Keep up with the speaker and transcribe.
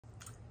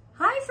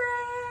Hi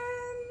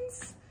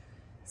friends!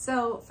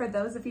 So for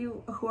those of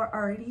you who are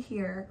already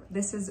here,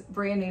 this is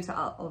brand new to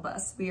all of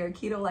us. We are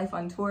Keto Life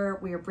on Tour.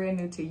 We are brand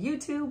new to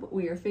YouTube.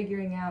 We are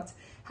figuring out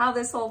how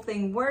this whole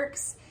thing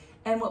works.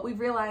 And what we've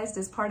realized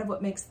is part of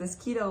what makes this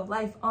Keto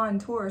Life on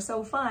Tour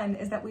so fun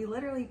is that we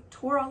literally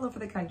tour all over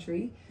the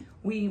country.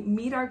 We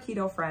meet our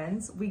keto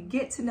friends, we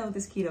get to know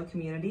this keto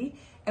community,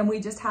 and we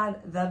just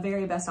had the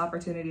very best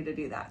opportunity to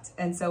do that.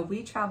 And so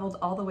we traveled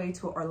all the way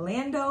to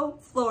Orlando,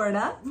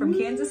 Florida from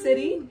Kansas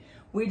City.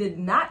 We did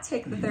not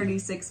take the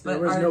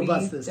 36-foot RV. There was no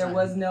bus this time. There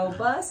was no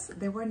bus.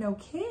 There were no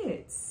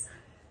kids.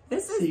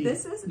 This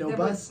is no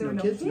bus, no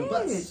kids, no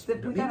bus.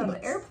 We got on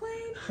the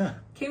airplane,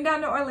 came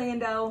down to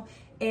Orlando,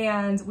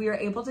 and we were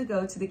able to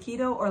go to the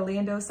Keto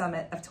Orlando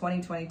Summit of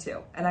 2022.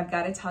 And I've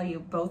got to tell you,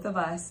 both of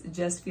us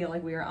just feel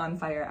like we are on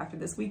fire after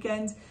this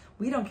weekend.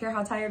 We don't care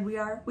how tired we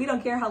are. We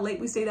don't care how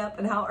late we stayed up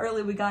and how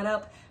early we got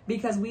up,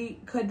 because we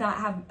could not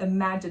have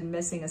imagined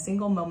missing a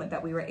single moment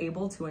that we were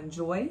able to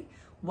enjoy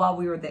while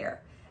we were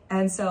there.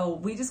 And so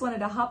we just wanted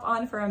to hop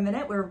on for a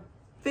minute. We're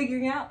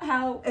figuring out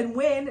how and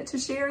when to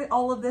share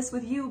all of this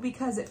with you,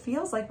 because it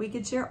feels like we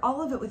could share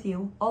all of it with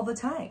you all the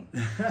time.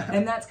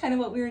 And that's kind of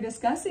what we were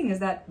discussing, is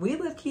that we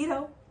live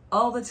keto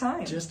all the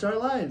time. Just our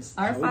lives.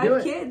 Our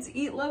 5 kids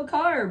eat low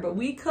carb, but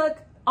we cook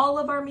all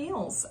of our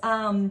meals.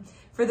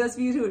 For those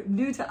of you who are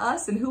new to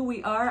us and who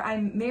we are,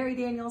 I'm Mary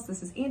Daniels,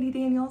 this is Andy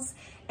Daniels,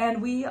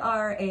 and we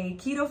are a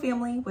keto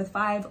family with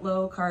 5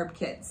 low carb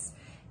kids.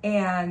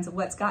 And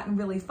what's gotten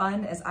really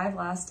fun is I've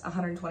lost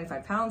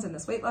 125 pounds in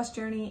this weight loss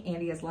journey.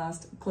 Andy has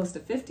lost close to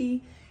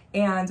 50.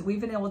 And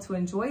we've been able to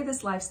enjoy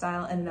this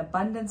lifestyle and an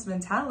abundance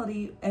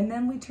mentality. And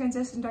then we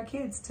transitioned our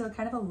kids to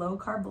kind of a low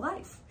carb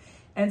life.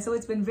 And so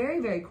it's been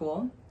very, very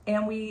cool.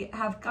 And we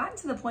have gotten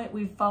to the point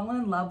we've fallen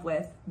in love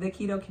with the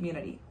keto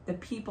community, the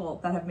people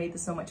that have made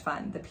this so much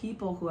fun, the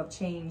people who have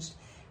changed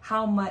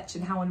how much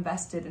and how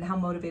invested and how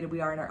motivated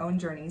we are in our own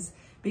journeys,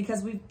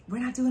 because we're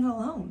not doing it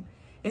alone.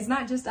 It's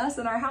not just us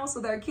in our house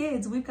with our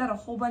kids. We've got a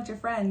whole bunch of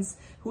friends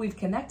who we've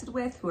connected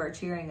with, who are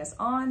cheering us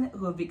on,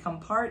 who have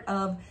become part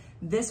of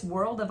this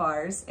world of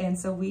ours. And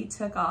so we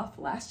took off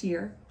last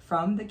year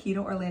from the Keto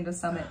Orlando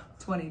Summit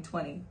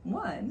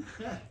 2021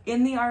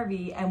 in the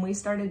RV, and we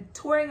started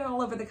touring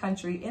all over the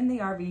country in the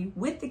RV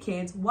with the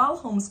kids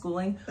while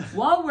homeschooling,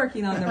 while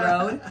working on the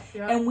road.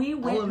 And we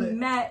went and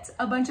met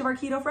a bunch of our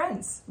keto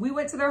friends. We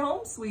went to their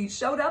homes. We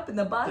showed up in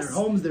the bus. Their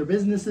homes, their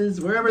businesses,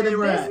 wherever they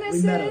were at,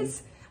 we met them.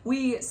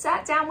 We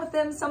sat down with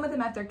them, some of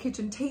them at their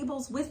kitchen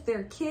tables with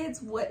their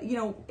kids,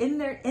 in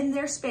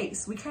their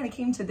space. We kind of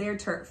came to their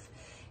turf.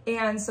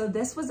 And so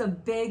this was a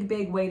big,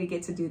 big way to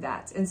get to do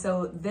that. And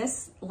so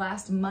this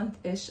last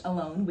month-ish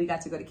alone, we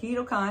got to go to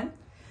KetoCon.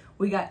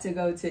 We got to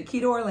go to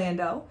Keto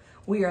Orlando.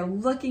 We are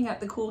looking at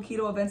the cool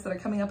keto events that are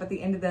coming up at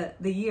the end of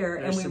the year.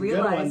 There's and we some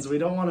realized, good ones. We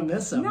don't want to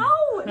miss them.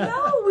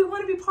 No, we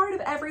want to be part of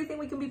everything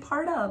we can be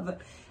part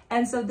of.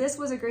 And so this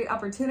was a great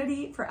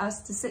opportunity for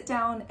us to sit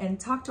down and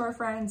talk to our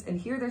friends and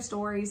hear their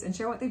stories and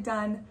share what they've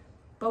done.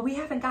 But we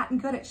haven't gotten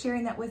good at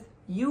sharing that with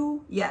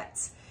you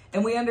yet.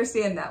 And we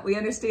understand that. We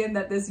understand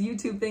that this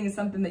YouTube thing is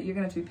something that you're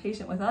going to have to be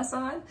patient with us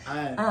on.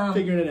 I'm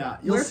figuring it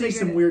out. You'll see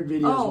some weird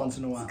videos once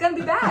in a while. It's going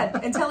to be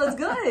bad until it's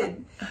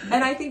good.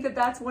 And I think that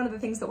that's one of the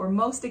things that we're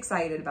most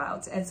excited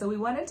about. And so we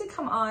wanted to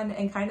come on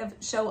and kind of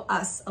show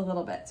us a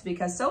little bit,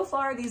 because so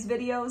far these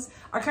videos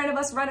are kind of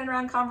us running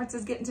around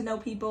conferences, getting to know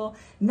people,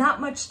 not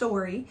much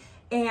story.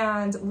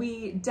 And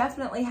we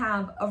definitely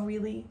have a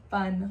really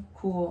fun,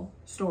 cool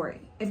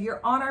story. If you're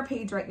on our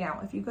page right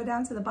now, if you go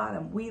down to the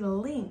bottom, we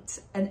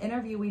linked an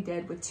interview we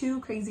did with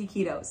 2 crazy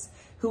ketos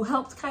who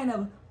helped kind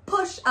of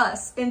push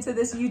us into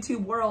this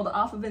YouTube world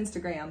off of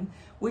Instagram,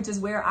 which is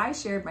where I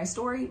shared my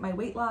story, my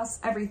weight loss,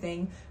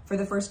 everything for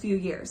the first few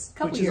years.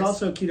 Which is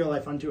also Keto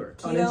Life on Tour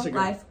on Instagram. Keto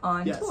Life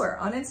on Tour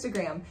on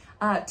Instagram.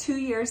 2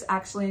 years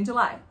actually in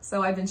July.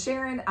 So I've been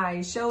sharing.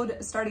 I showed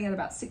starting at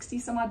about 60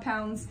 some odd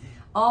pounds,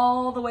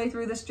 all the way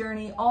through this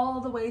journey,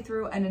 all the way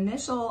through an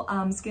initial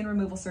skin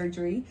removal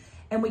surgery.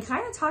 And we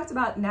kind of talked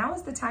about now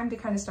is the time to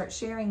kind of start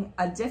sharing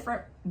a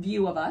different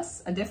view of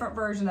us, a different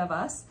version of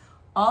us,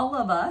 all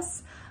of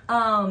us,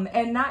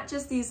 and not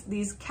just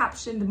these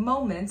captioned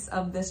moments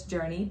of this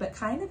journey, but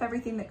kind of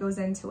everything that goes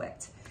into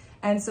it.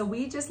 And so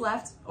we just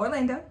left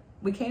Orlando.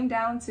 We came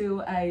down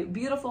to a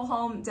beautiful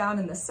home down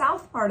in the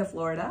south part of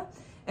Florida,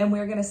 and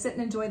we're gonna sit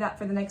and enjoy that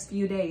for the next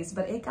few days.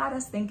 But it got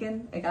us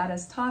thinking, it got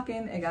us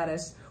talking, it got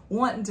us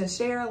wanting to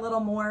share a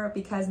little more,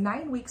 because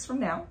 9 weeks from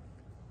now,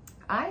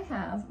 I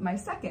have my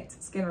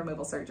 2nd skin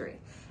removal surgery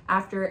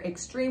after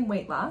extreme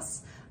weight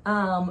loss.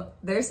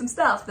 There's some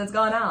stuff that's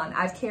gone on.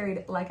 I've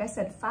carried, like I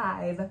said,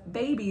 5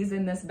 babies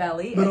in this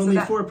belly. But only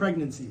 4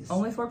 pregnancies.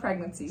 Only 4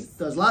 pregnancies.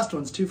 Those last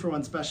ones, 2 for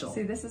 1 special.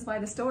 See, this is why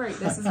this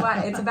is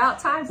why it's about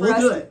time for us.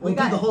 We'll do it. We'll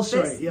do the whole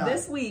story.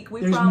 This week, we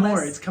There's promise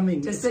more. It's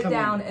coming. to sit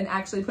down and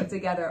actually put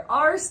together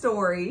our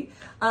story,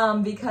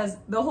 because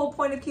the whole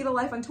point of Keto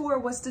Life on Tour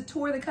was to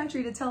tour the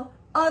country to tell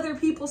other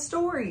people's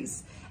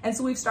stories. And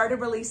so we've started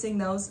releasing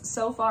those.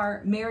 So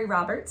far, Mary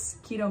Roberts,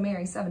 Keto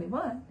Mary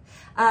 71,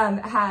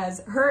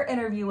 has her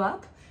interview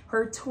up.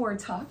 her tour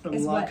talk from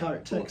is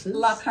Lockhart, Texas.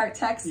 Lockhart,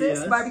 Texas,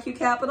 yes. barbecue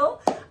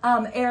capital.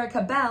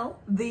 Erica Bell,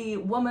 the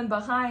woman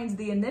behind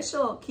the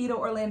initial Keto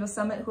Orlando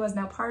Summit, who has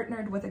now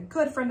partnered with a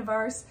good friend of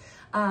ours,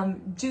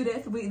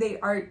 Judith. They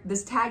are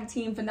this tag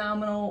team,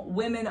 phenomenal,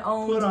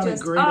 women-owned. Put on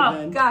just, a great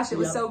event. Gosh, it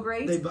was so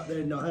great.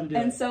 They know how to do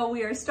it. And so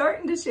we are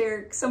starting to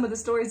share some of the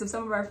stories of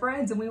some of our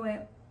friends, and we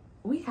went,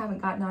 we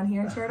haven't gotten on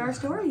here and shared our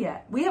story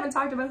yet. We haven't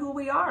talked about who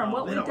we are and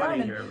what we've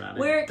done and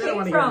where it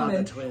came from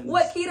and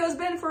what keto's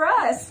been for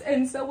us.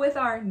 And so with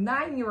our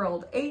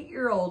 9-year-old,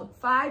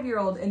 8-year-old,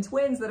 5-year-old, and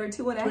twins that are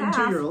 2.5,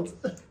 2-year-olds,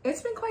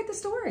 it's been quite the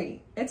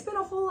story. It's been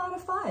a whole lot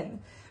of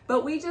fun.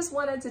 But we just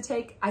wanted to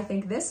take, I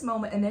think, this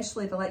moment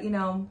initially to let you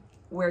know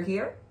we're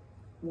here.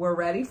 We're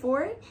ready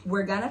for it.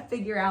 We're going to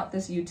figure out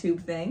this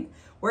YouTube thing.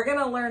 We're going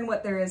to learn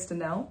what there is to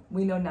know.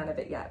 We know none of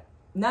it yet.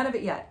 None of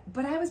it yet,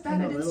 but I was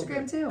bad at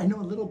Instagram too. I know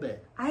a little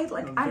bit.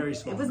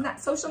 It was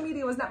not, social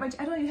media was not much.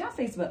 I don't even have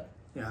Facebook.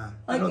 Yeah,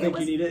 like, I don't think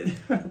you need it.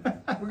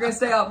 We're gonna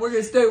stay out. We're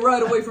gonna stay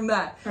right away from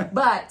that.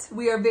 But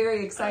we are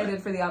very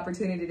excited for the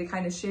opportunity to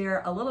kind of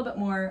share a little bit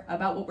more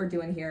about what we're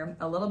doing here,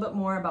 a little bit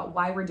more about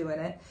why we're doing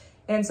it.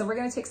 And so we're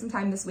gonna take some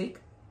time this week,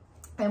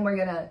 and we're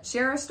gonna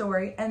share our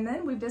story. And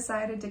then we've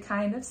decided to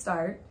kind of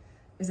start.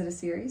 Is it a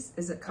series?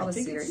 Is it called a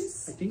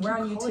series? I think we're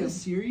on YouTube. It a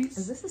series.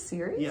 Is this a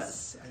series?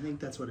 Yes, I think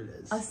that's what it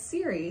is. A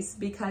series,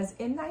 because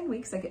in 9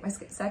 weeks I get my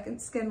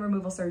second skin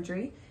removal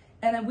surgery,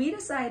 and we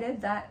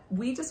decided that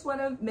we just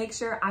want to make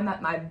sure I'm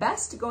at my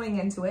best going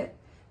into it,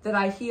 that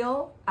I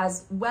heal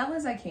as well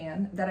as I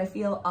can, that I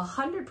feel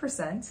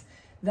 100%,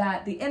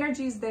 that the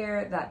energy's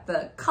there, that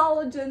the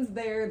collagen's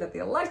there, that the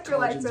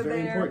electrolytes are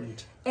there,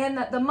 important. And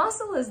that the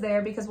muscle is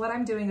there, because what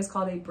I'm doing is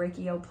called a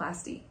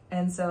brachioplasty.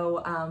 And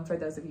so for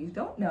those of you who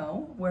don't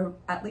know, we're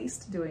at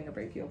least doing a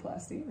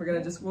brachioplasty.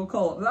 We'll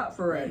call it that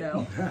for right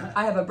now.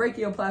 I have a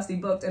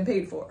brachioplasty booked and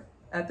paid for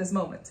at this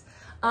moment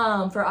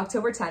for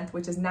October 10th,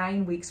 which is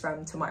 9 weeks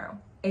from tomorrow.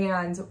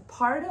 And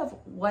part of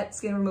what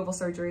skin removal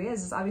surgery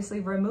is obviously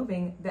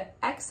removing the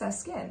excess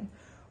skin.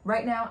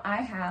 Right now, I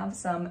have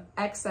some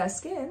excess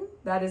skin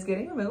that is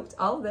getting removed.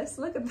 All of this,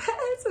 look at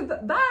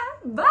that,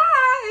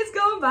 bye, it's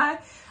going by.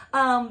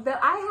 That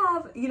I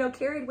have,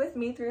 carried with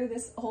me through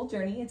this whole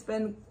journey. It's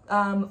been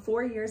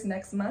 4 years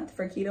next month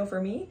for Keto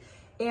for me.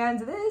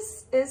 And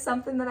this is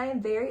something that I am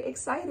very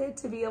excited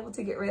to be able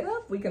to get rid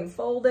of. We can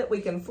fold it,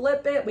 we can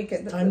flip it, we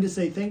can... It's time to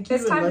say thank you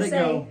and let it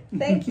go.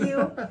 Thank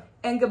you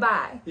and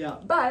goodbye. Yeah.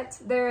 But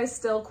there is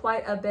still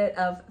quite a bit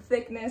of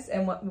thickness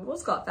and what we'll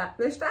call it fat.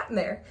 There's fat in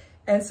there.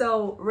 And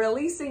so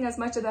releasing as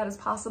much of that as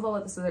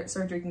possible so that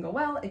surgery can go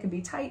well, it can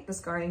be tight, the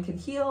scarring can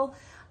heal,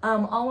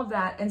 all of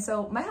that. And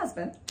so my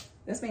husband,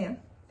 this man,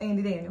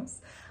 Andy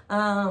Daniels,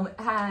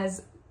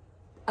 has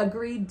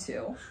agreed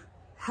to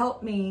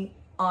help me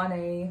on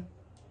a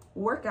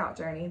workout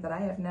journey that I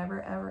have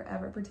never, ever,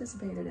 ever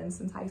participated in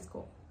since high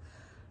school.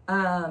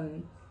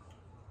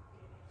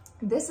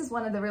 This is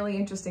one of the really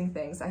interesting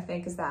things, I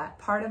think, is that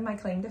part of my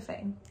claim to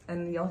fame,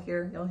 and you'll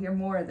hear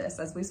more of this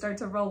as we start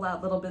to roll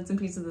out little bits and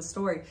pieces of the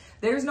story.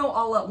 There's no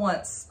all at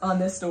once on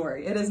this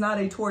story. It is not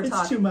a tour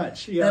talk. It's too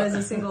much. Yeah. That is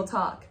a single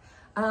talk.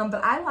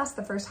 But I lost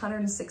the first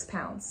 106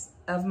 pounds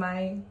of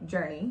my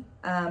journey,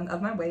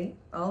 of my weight.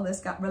 All this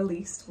got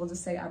released. We'll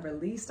just say I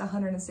released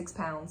 106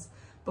 pounds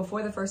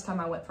before the first time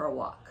I went for a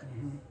walk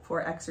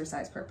for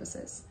exercise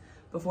purposes.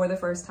 Before the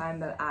first time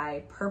that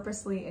I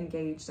purposely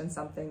engaged in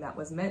something that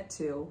was meant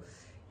to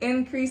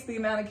increase the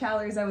amount of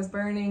calories I was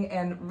burning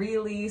and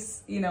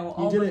release,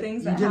 all the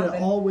things that happened. You did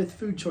it all with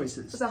food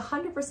choices. It was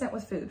 100%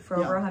 with food for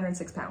over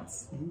 106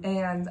 pounds.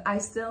 And I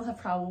still have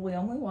probably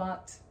only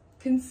walked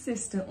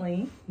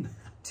consistently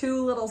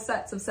 2 little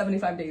sets of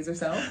 75 days or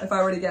so, if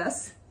I were to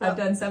guess. I've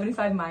done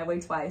 75 my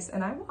way twice,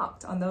 and I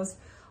walked on those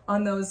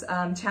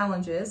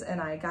challenges, and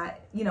I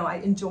got, I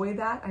enjoy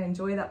that. I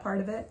enjoy that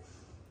part of it.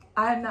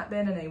 I have not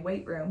been in a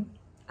weight room.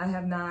 I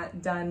have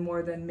not done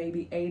more than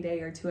maybe a day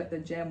or 2 at the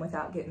gym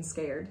without getting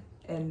scared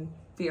and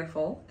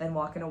fearful and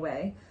walking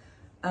away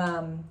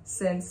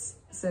since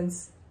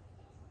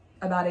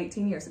about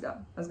 18 years ago.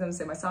 I was gonna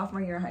say my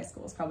sophomore year of high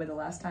school is probably the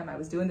last time I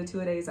was doing the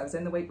 2-a-days. I was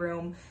in the weight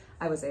room.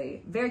 I was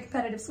a very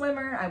competitive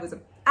swimmer. I was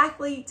an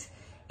athlete,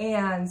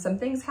 and some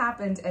things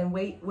happened, and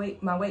my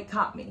weight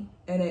caught me,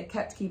 and it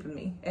kept keeping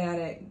me,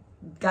 and it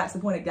got to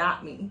the point it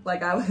got me.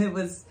 Like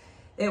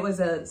it was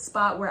a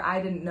spot where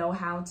I didn't know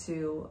how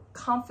to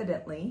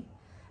confidently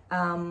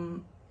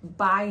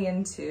buy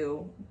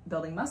into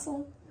building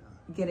muscle,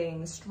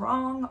 getting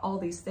strong, all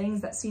these things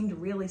that seemed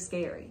really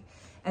scary.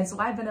 And so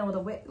I've been able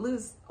to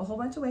lose a whole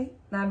bunch of weight,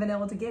 and I've been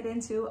able to get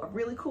into a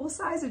really cool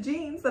size of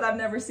jeans that I've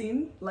never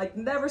seen, like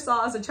never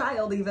saw as a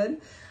child even.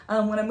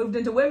 When I moved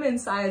into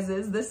women's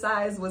sizes, this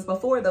size was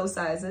before those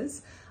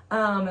sizes,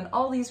 and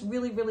all these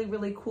really, really,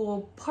 really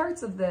cool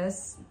parts of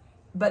this,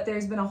 but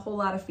there's been a whole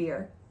lot of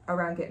fear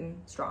around getting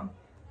strong,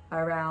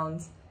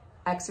 around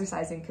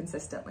exercising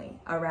consistently,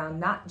 around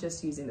not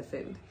just using the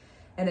food.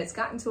 And it's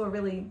gotten to a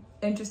really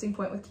interesting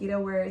point with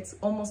keto where it's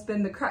almost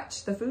been the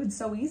crutch. The food's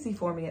so easy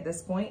for me at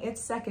this point. It's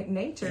second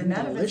nature. And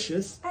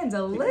delicious. And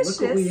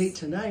delicious. Look what we ate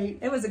tonight.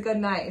 It was a good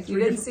night. If you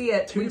didn't see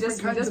it, we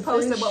just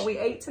posted what we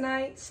ate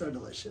tonight. So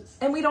delicious.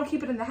 And we don't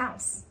keep it in the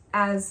house.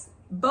 As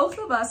both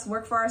of us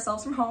work for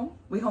ourselves from home,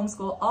 we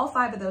homeschool all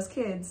 5 of those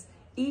kids.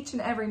 Each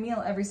and every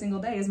meal every single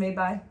day is made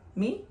by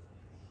me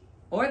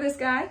or this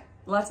guy.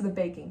 Lots of the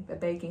baking. The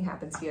baking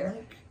happens here.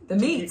 The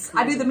meats.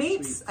 I do the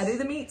meats. I do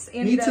the meats.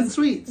 Andy meats and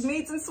sweets.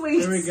 Meats and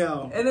sweets. There we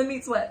go. And then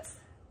meat sweats.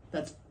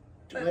 That's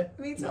what?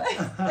 Meat sweats.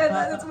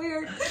 That's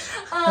weird.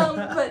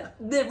 But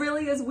it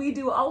really is, we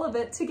do all of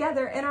it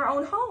together in our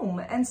own home.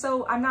 And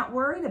so I'm not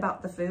worried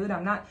about the food.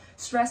 I'm not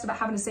stressed about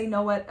having to say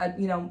no at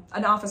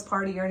an office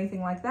party or anything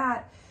like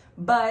that.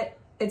 But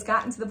it's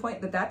gotten to the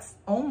point that that's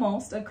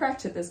almost a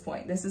crutch at this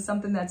point. This is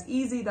something that's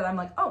easy that I'm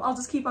like, oh, I'll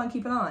just keep on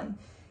keeping on.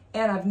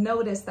 And I've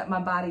noticed that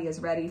my body is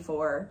ready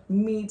for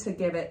me to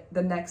give it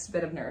the next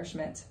bit of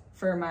nourishment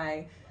for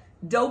my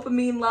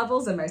dopamine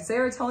levels and my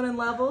serotonin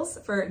levels,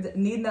 for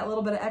needing that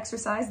little bit of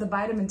exercise, the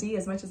vitamin D.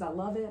 As much as I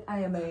love it, I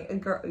am a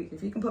girl.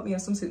 If you can put me in a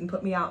swimsuit and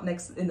put me out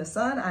in the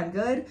sun, I'm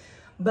good,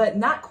 but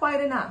not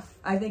quite enough.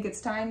 I think it's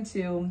time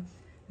to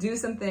do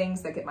some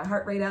things that get my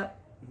heart rate up,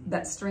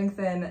 that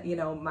strengthen,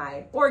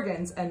 my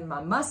organs and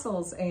my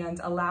muscles, and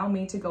allow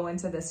me to go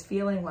into this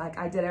feeling like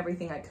I did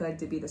everything I could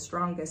to be the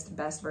strongest,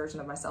 best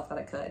version of myself that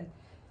I could.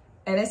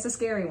 And it's a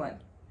scary one.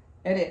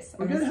 It is.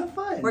 We're gonna have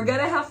fun. We're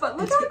gonna have fun.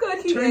 Look how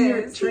good he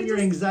is. Turn your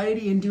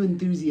anxiety into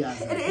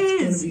enthusiasm. It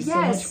is. It's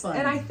gonna be so much fun.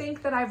 And I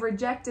think that I've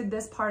rejected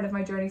this part of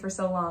my journey for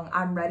so long.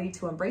 I'm ready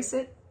to embrace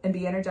it and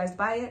be energized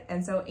by it.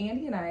 And so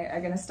Andy and I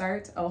are gonna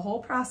start a whole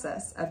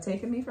process of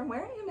taking me from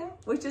where I am now,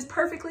 which is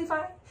perfectly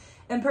fine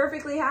and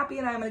perfectly happy,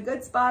 and I'm in a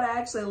good spot. I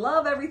actually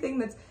love everything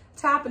that's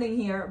happening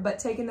here, but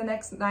taking the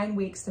next 9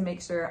 weeks to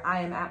make sure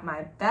I am at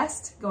my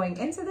best going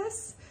into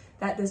this,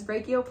 that this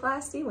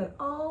brachioplasty, when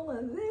all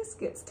of this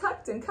gets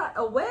tucked and cut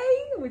away,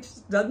 which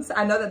doesn't,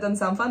 I know that doesn't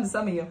sound fun to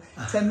some of you.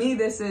 To me,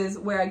 this is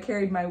where I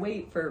carried my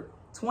weight for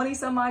 20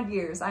 some odd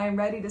years. I am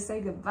ready to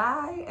say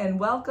goodbye and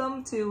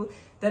welcome to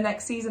the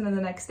next season and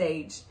the next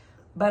stage.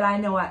 But I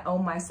know I owe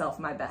myself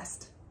my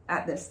best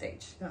at this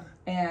stage. Yeah.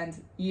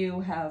 And you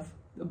have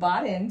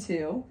bought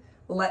into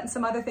letting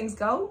some other things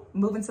go,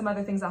 moving some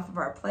other things off of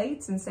our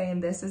plates, and saying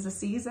this is a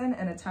season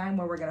and a time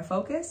where we're going to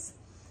focus.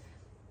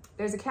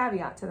 There's a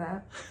caveat to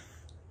that.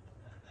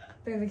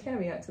 There's a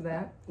caveat to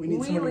that. We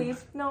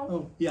leave. No.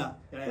 Oh, yeah.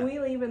 We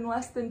leave in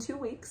less than 2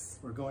 weeks.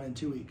 We're going in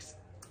 2 weeks.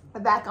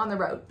 Back on the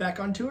road. Back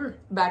on tour.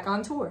 Back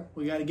on tour.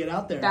 We got to get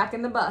out there. Back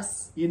in the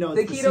bus. The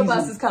keto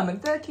bus is coming.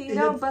 The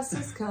keto bus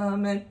is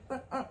coming.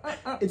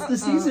 It's the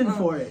season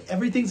for it.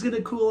 Everything's going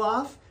to cool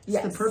off.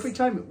 It's the perfect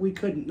time. We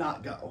couldn't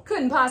not go.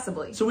 Couldn't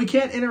possibly. So we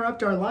can't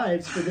interrupt our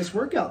lives for this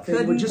workout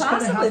thing. We're just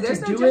going to have There's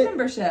to no do gym it.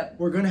 Membership.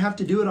 We're going to have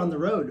to do it on the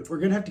road. We're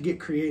going to have to get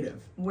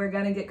creative. We're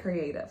going to get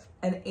creative.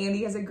 And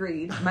Andy has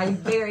agreed. My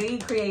very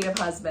creative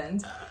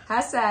husband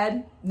has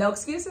said, no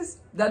excuses.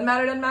 Doesn't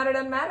matter, doesn't matter,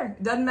 doesn't matter.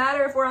 Doesn't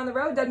matter if we're on the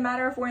road. Doesn't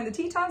matter if we're in the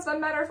Tetons. Doesn't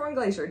matter if we're in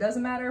Glacier.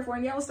 Doesn't matter if we're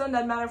in Yellowstone.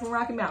 Doesn't matter if we're in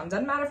Rocky Mountain.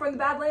 Doesn't matter if we're in the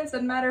Badlands.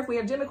 Doesn't matter if we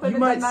have gym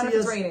equipment. Doesn't matter if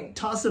it's raining.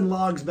 Tossing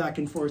logs back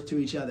and forth to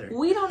each other.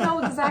 We don't know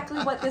exactly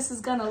what this is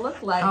going to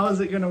look like. How is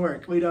it going to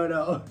work? We don't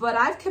know. But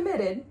I've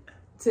committed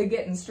to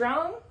getting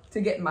strong,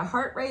 to getting my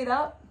heart rate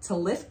up, to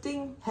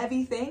lifting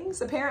heavy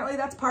things. Apparently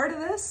that's part of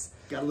this.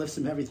 Got to lift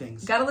some heavy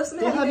things. Got to lift some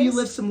heavy things. We'll have you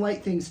lift some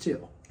light things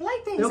too.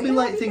 Light things. There'll be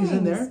light things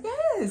in there.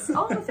 Yes,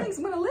 all the things.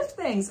 I'm going to lift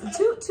things.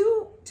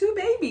 Two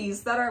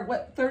babies that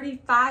are,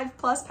 35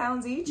 plus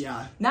pounds each?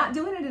 Yeah. Not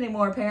doing it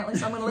anymore, apparently,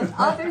 so I'm going to lift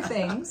other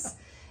things.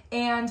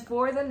 And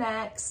for the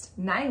next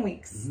 9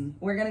 weeks,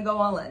 we're going to go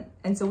all in.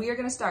 And so we are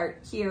going to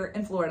start here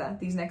in Florida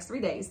these next 3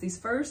 days, these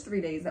first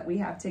 3 days that we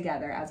have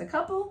together as a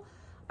couple.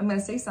 I'm going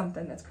to say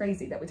something that's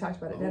crazy that we talked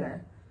about at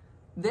dinner.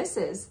 This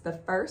is the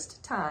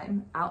first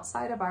time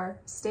outside of our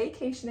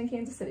staycation in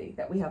Kansas City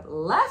that we have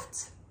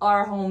left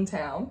our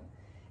hometown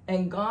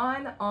and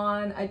gone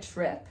on a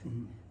trip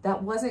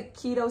that wasn't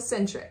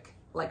keto-centric.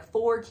 Like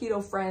 4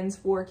 keto friends,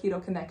 4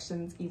 keto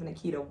connections, even a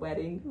keto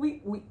wedding.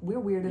 We're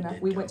weird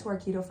enough. We went to our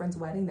keto friend's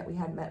wedding that we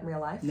hadn't met in real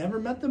life. Never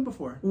met them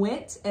before.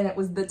 Went, and it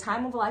was the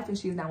time of life, and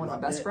she is now one of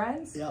our best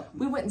friends. Yep.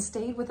 We went and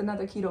stayed with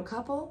another keto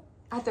couple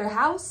at their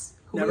house.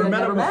 Never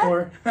met them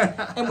before.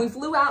 And we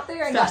flew out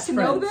there and got to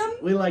know them.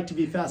 We like to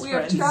be fast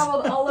friends. We have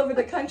traveled all over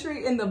the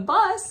country in the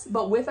bus,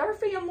 but with our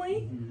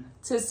family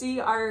to see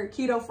our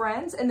keto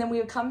friends. And then we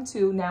have come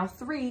to now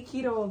 3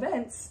 keto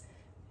events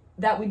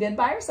that we did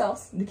by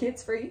ourselves, the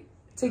kids free,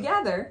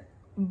 together.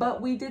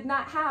 But we did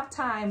not have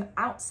time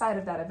outside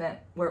of that event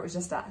where it was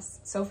just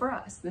us. So for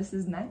us, this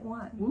is night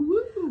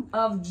 1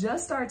 of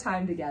just our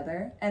time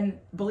together. And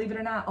believe it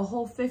or not, a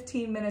whole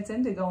 15 minutes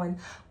into going,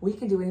 we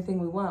can do anything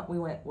we want. We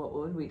went, what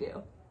would we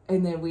do?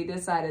 And then we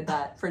decided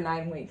that for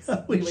 9 weeks,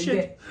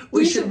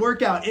 we should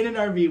work out in an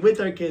RV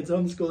with our kids,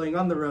 homeschooling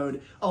on the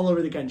road, all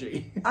over the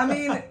country. I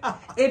mean,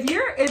 if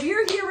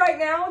you're here right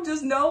now,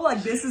 just know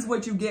like this is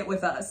what you get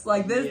with us.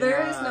 Like this,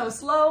 there is no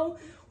slow.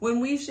 when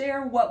we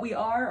share what we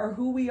are or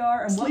who we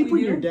are and sleep what we do.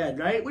 when you're dead,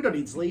 right? We don't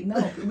need sleep.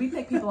 No, we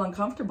make people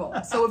uncomfortable.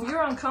 So if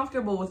you're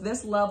uncomfortable with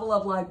this level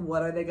of like,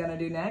 what are they going to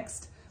do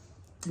next?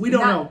 We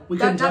don't know. We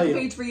couldn't tell you. Not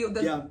the page for you.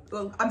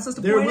 I'm supposed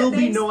to there point will at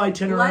things, be no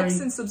itinerary.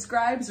 likes and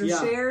subscribes or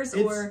shares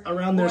it's or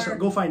around there. So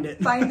go find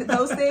it. Find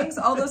those things.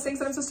 All those things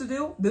that I'm supposed to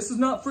do. This is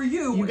not for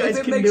you. You guys if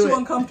it can makes do you it.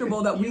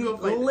 uncomfortable, that we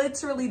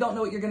literally don't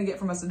know what you're going to get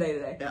from us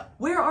today. Yeah.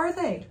 Where are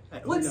they?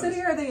 What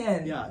city are they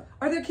in? Yeah.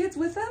 Are there kids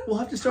with them? We'll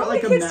have to start How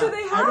like many a kids map. do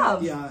they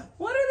have? Yeah.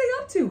 What are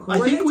they up to? Who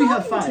I think we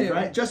have talking 5, to?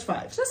 right? Just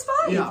 5. Just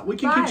 5. Yeah, we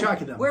can keep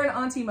track of them. We're in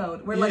auntie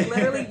mode. We're like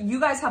literally,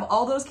 you guys have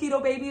all those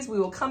keto babies. We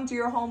will come to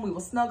your home. We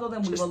will snuggle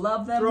them. We will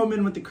love them. Throw them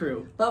in with the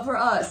crew. But for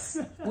us,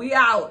 we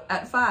out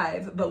at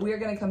 5, but we're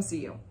going to come see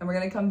you and we're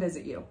going to come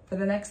visit you. For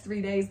the next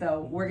 3 days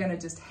though, we're going to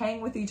just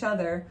hang with each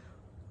other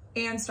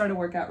and start a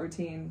workout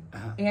routine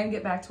and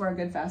get back to our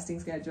good fasting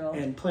schedule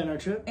and plan our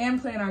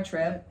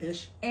trip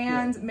ish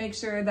and make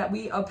sure that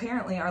we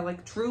apparently are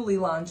like truly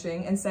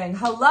launching and saying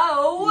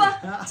hello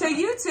to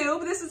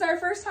YouTube. This is our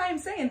first time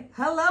saying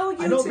hello,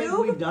 YouTube. I don't think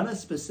we've done a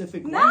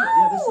specific one.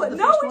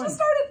 No, we just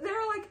started.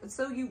 They're like,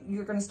 so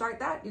you're going to start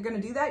that? You're going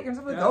to do that? You're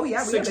going to like, oh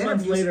yeah, we have 6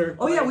 months interviews. later.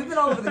 Oh yeah, we've been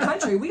all over the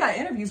country. We got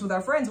interviews with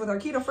our friends, with our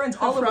keto friends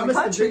all over the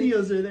country. The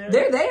videos are there.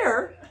 They're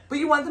there, but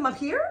you want them up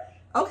here?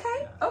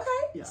 Okay,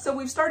 okay. Yeah. So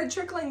we've started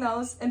trickling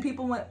those, and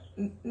people went,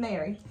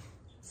 Mary,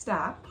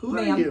 stop. Who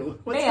are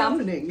you? What's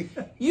happening?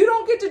 You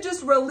don't get to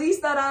just release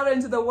that out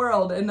into the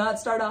world and not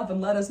start off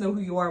and let us know who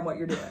you are and what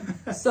you're doing.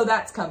 So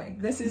that's coming.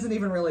 This isn't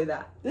even really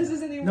that. This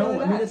isn't even really that.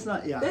 No, I mean, it's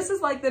not, This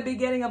is like the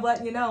beginning of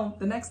letting you know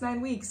the next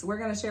 9 weeks, we're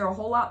going to share a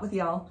whole lot with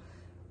y'all.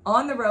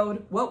 On the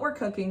road, what we're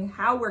cooking,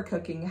 how we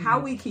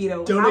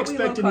keto, don't how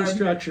expect we low any carb.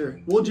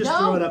 structure. We'll just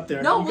throw it up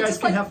there. No, you guys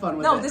can have fun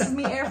with it. No, this is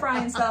me air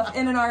frying stuff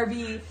in an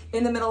RV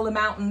in the middle of the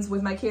mountains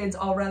with my kids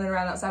all running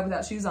around outside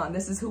without shoes on.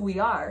 This is who we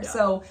are. Yeah.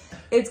 So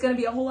it's going to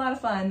be a whole lot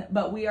of fun,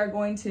 but we are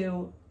going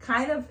to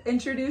kind of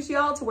introduce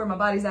y'all to where my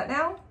body's at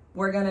now.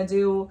 We're going to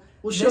do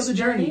We'll show the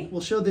journey.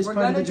 We'll show this part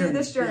of the journey. We're going to do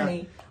this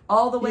journey.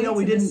 All the way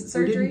to this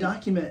surgery.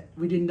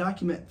 We didn't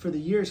document for the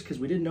years because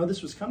we didn't know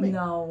this was coming.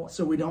 No.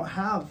 So we don't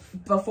have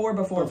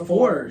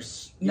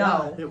befores.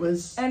 No. Yeah, it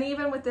was. And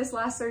even with this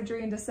last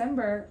surgery in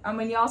December, I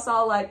mean, y'all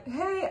saw like,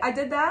 hey, I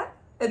did that.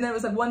 And then it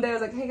was like one day I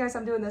was like, hey guys,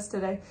 I'm doing this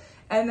today.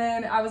 And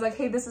then I was like,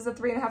 hey, this is a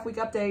 3.5 week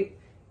update.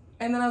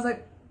 And then I was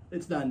like,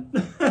 it's done.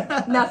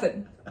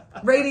 Nothing.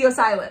 Radio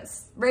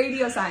silence.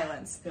 Radio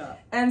silence. Yeah.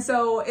 And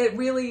so it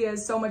really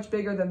is so much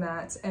bigger than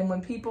that. And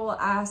when people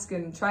ask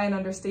and try and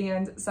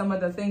understand some of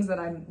the things that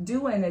I'm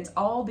doing, it's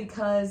all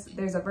because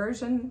there's a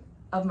version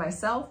of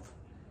myself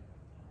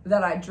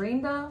that I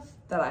dreamed of,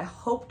 that I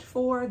hoped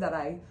for, that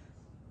I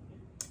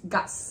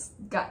got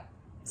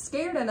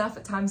scared enough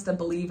at times to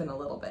believe in a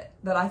little bit,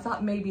 that I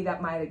thought maybe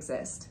that might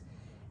exist.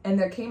 And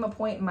there came a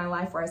point in my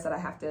life where I said I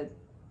have to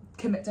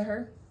commit to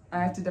her.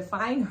 I have to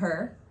define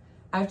her.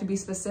 I have to be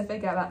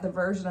specific about the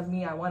version of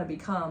me I want to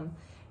become.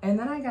 And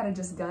then I got to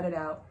just gut it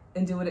out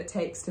and do what it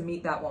takes to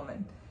meet that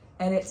woman.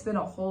 And it's been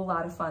a whole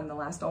lot of fun the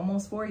last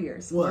almost 4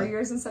 years. Well, 4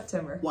 years in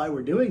September. Why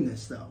we're doing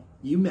this though,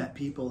 you met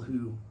people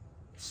who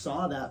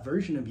saw that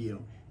version of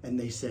you and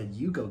they said,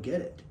 you go get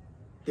it.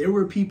 There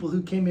were people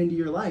who came into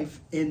your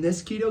life in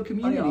this keto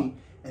community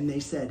and they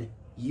said,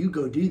 you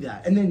go do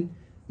that. And then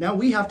now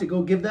we have to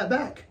go give that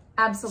back.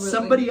 Absolutely.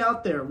 Somebody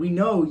out there, we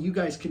know you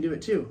guys can do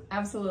it too.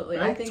 Absolutely.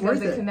 Right? I think of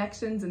the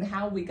connections and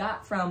how we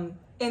got from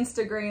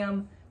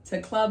Instagram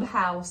to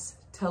Clubhouse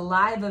to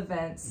live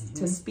events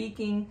to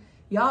speaking.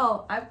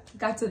 Y'all, I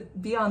got to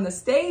be on the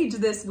stage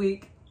this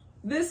week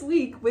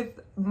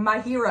with my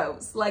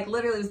heroes. Like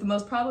literally it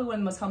was probably one of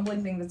the most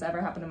humbling things that's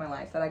ever happened in my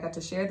life, that I got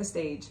to share the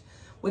stage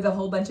with a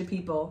whole bunch of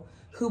people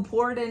who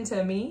poured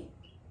into me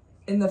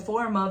in the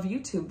form of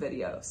YouTube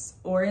videos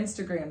or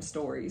Instagram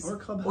stories or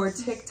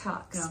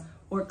TikToks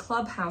or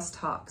Clubhouse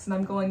talks. And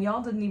I'm going,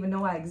 y'all didn't even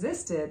know I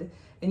existed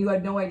and you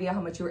had no idea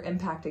how much you were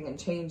impacting and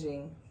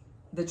changing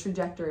the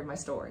trajectory of my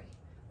story.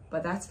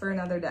 But that's for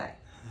another day,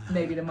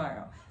 maybe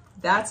tomorrow.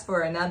 That's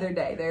for another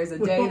day. There's a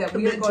day that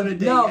we are going to,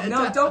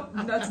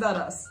 don't, that's not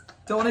us.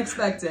 Don't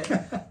expect it.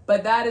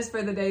 But that is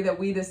for the day that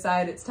we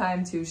decide it's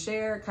time to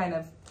share kind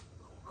of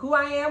who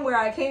I am, where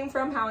I came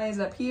from, how I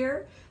ended up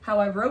here, how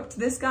I roped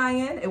this guy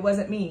in. It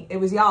wasn't me. It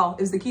was y'all.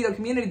 It was the keto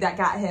community that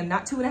got him.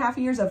 Not 2.5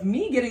 years of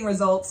me getting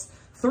results.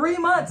 3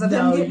 months of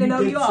him getting to know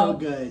you all. So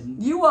good.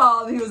 You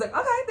all. He was like,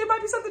 okay, there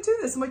might be something to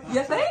this. I'm like,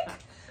 you think?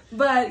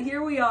 But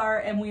here we are,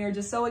 and we are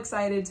just so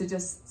excited to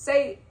just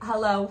say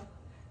hello.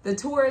 The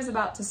tour is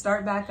about to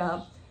start back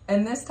up,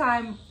 and this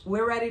time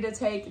we're ready to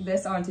take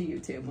this onto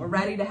YouTube. We're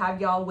ready to have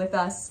y'all with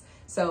us.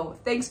 So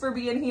thanks for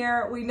being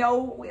here. We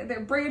know they're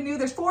brand new.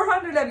 There's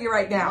 400 of you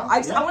right now. I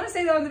want to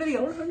say that on the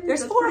video.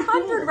 There's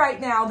 400 right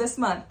now this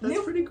month.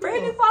 That's pretty cool.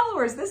 Brand new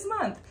followers this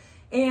month.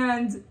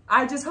 And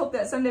I just hope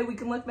that someday we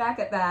can look back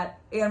at that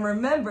and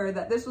remember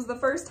that this was the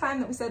first time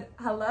that we said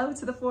hello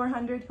to the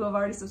 400 who have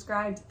already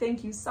subscribed.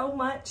 Thank you so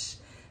much.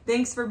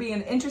 Thanks for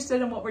being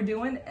interested in what we're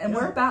doing. And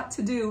we're about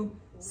to do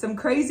some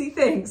crazy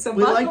things. So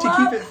we like to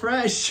buckle keep up. it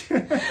fresh.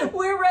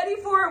 We're ready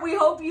for it. We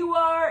hope you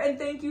are. And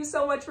thank you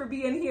so much for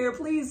being here.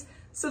 Please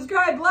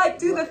subscribe, like,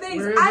 do the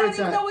things. I don't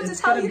even know what to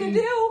tell you to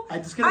do.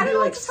 It's going to be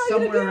like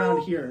somewhere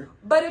around here.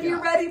 But if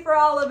you're ready for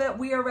all of it,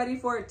 we are ready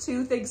for it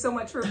too. Thanks so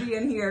much for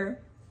being here.